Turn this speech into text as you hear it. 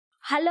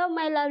Hello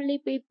my lovely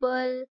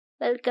people,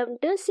 welcome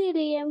to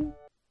Siri.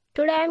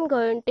 Today I am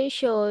going to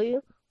show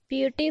you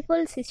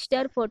beautiful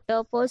sister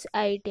photo pose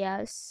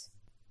ideas.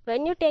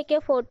 When you take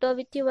a photo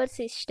with your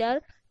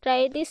sister,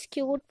 try these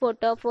cute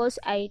photo pose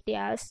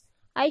ideas.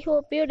 I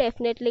hope you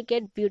definitely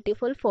get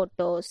beautiful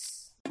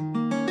photos.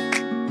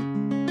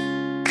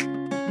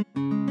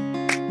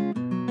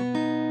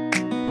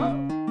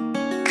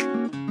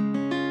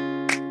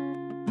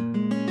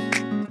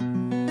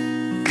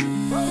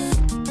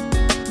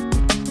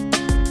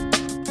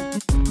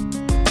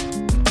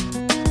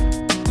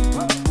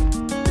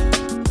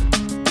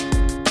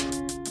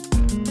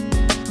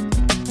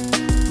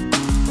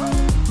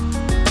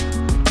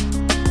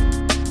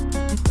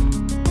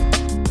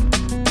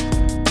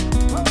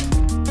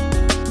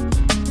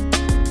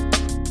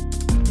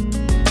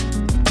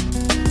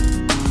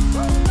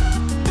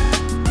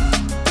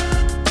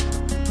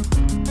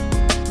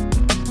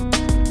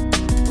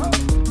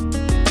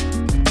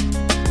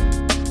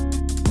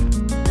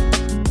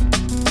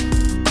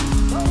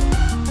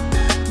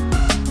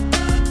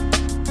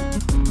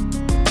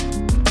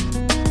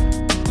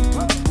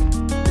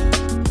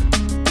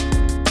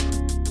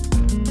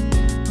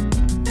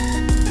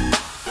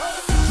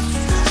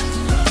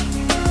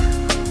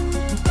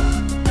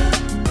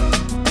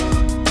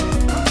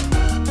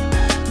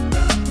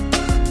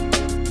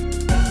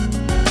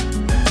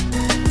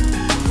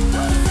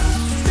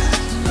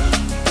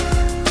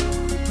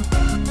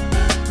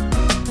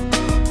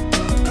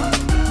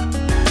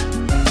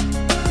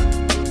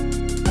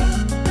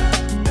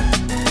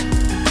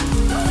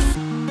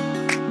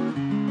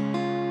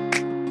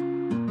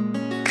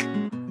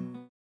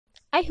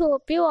 I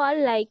hope you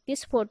all like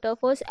these photo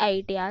pose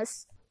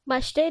ideas.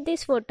 Must try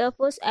these photo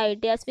pose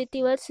ideas with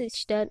your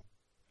sister.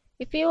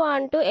 If you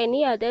want to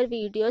any other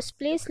videos,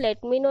 please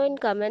let me know in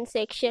comment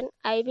section.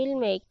 I will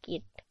make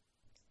it.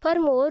 For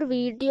more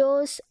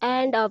videos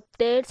and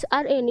updates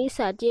or any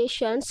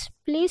suggestions,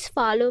 please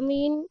follow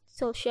me in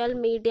social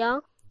media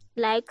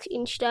like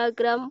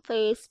Instagram,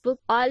 Facebook.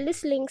 All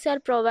these links are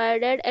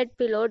provided at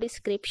below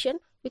description.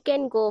 You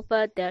can go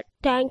for that.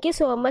 Thank you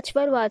so much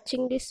for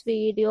watching this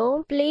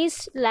video.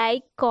 Please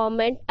like,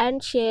 comment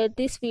and share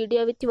this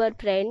video with your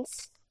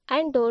friends.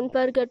 And don't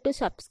forget to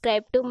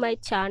subscribe to my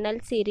channel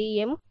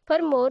Siri.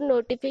 For more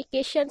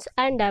notifications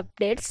and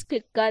updates,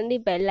 click on the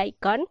bell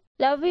icon.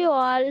 Love you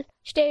all.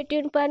 Stay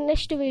tuned for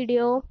next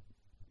video.